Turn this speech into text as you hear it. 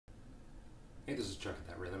Hey, this is Chuck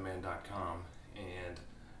at thatrhythmman.com, and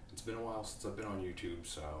it's been a while since I've been on YouTube,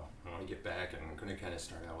 so I want to get back, and I'm going to kind of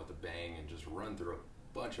start out with a bang and just run through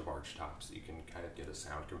a bunch of Archtops that you can kind of get a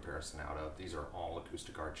sound comparison out of. These are all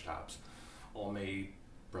acoustic Archtops, all made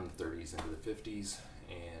from the 30s into the 50s,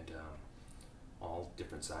 and all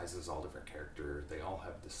different sizes, all different character. They all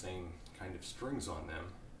have the same kind of strings on them,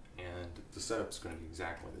 and the setup's going to be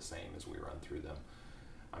exactly the same as we run through them.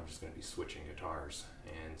 I'm just going to be switching guitars,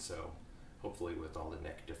 and so hopefully with all the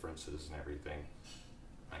neck differences and everything,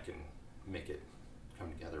 I can make it come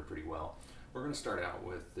together pretty well. We're going to start out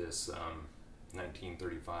with this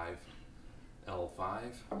 1935 L-5,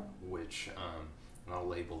 which, and I'll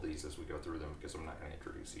label these as we go through them because I'm not going to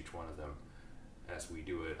introduce each one of them as we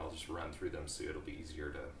do it. I'll just run through them so it'll be easier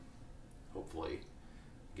to hopefully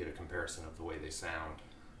get a comparison of the way they sound.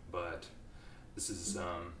 But this is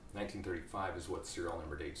 1935 is what serial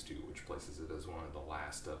number dates to, which places it as one of the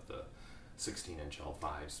last of the 16-inch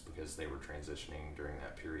L5s because they were transitioning during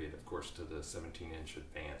that period, of course, to the 17-inch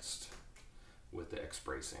advanced with the X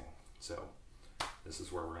bracing. So this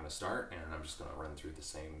is where we're going to start, and I'm just going to run through the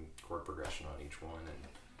same chord progression on each one and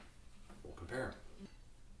we'll compare.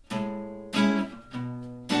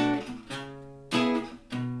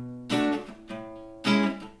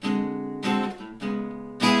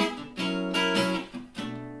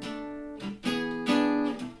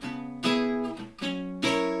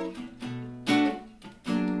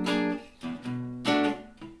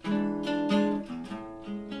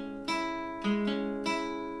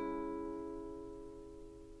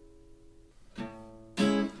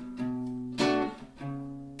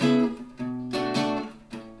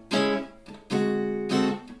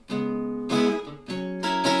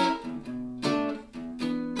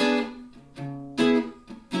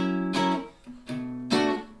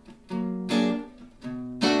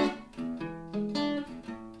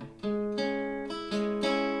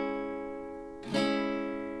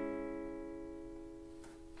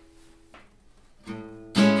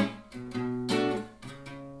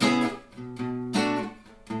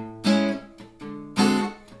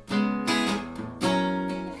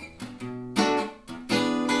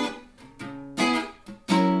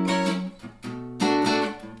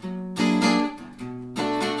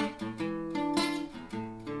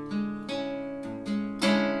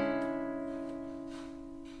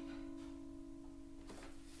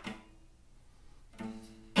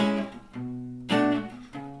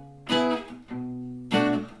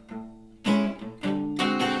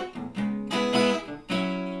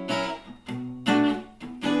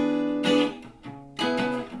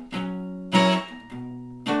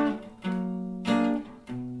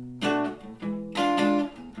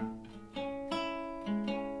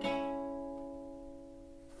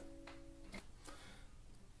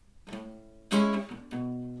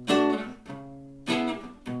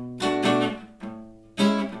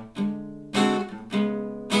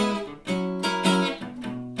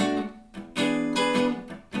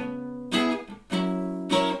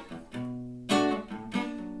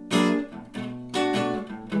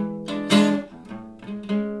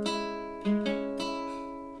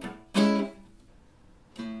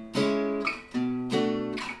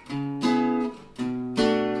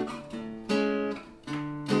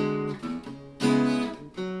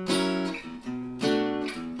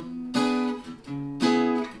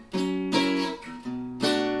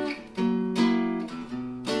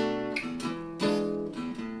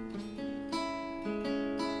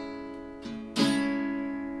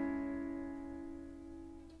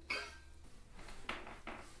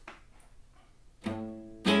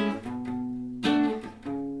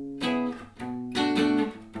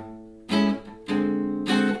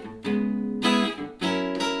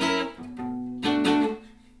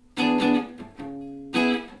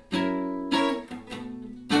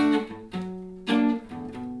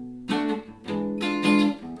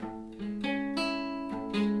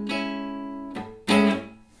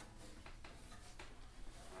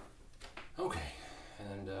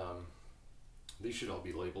 These should all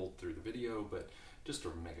be labeled through the video, but just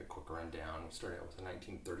to make a quick rundown, we started out with a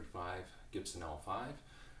 1935 Gibson L-5,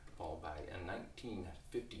 followed by a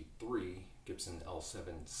 1953 Gibson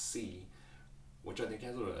L-7C, which I think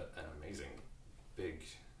has an amazing big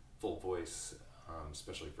full voice,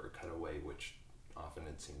 especially for a cutaway, which often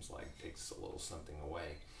it seems like takes a little something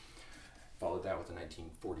away. Followed that with a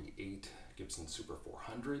 1948 Gibson Super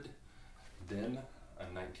 400, then a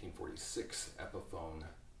 1946 Epiphone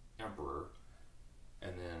Emperor,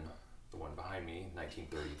 and then the one behind me,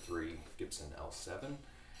 1933 Gibson L-7,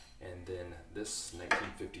 and then this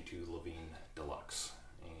 1952 Levin DeLuxe,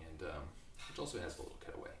 and which also has a little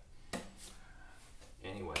cutaway.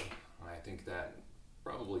 Anyway, I think think that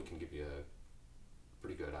probably can give you a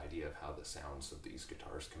pretty good idea of how the sounds of these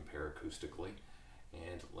guitars compare acoustically,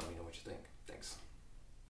 and let me know what you think. Thanks.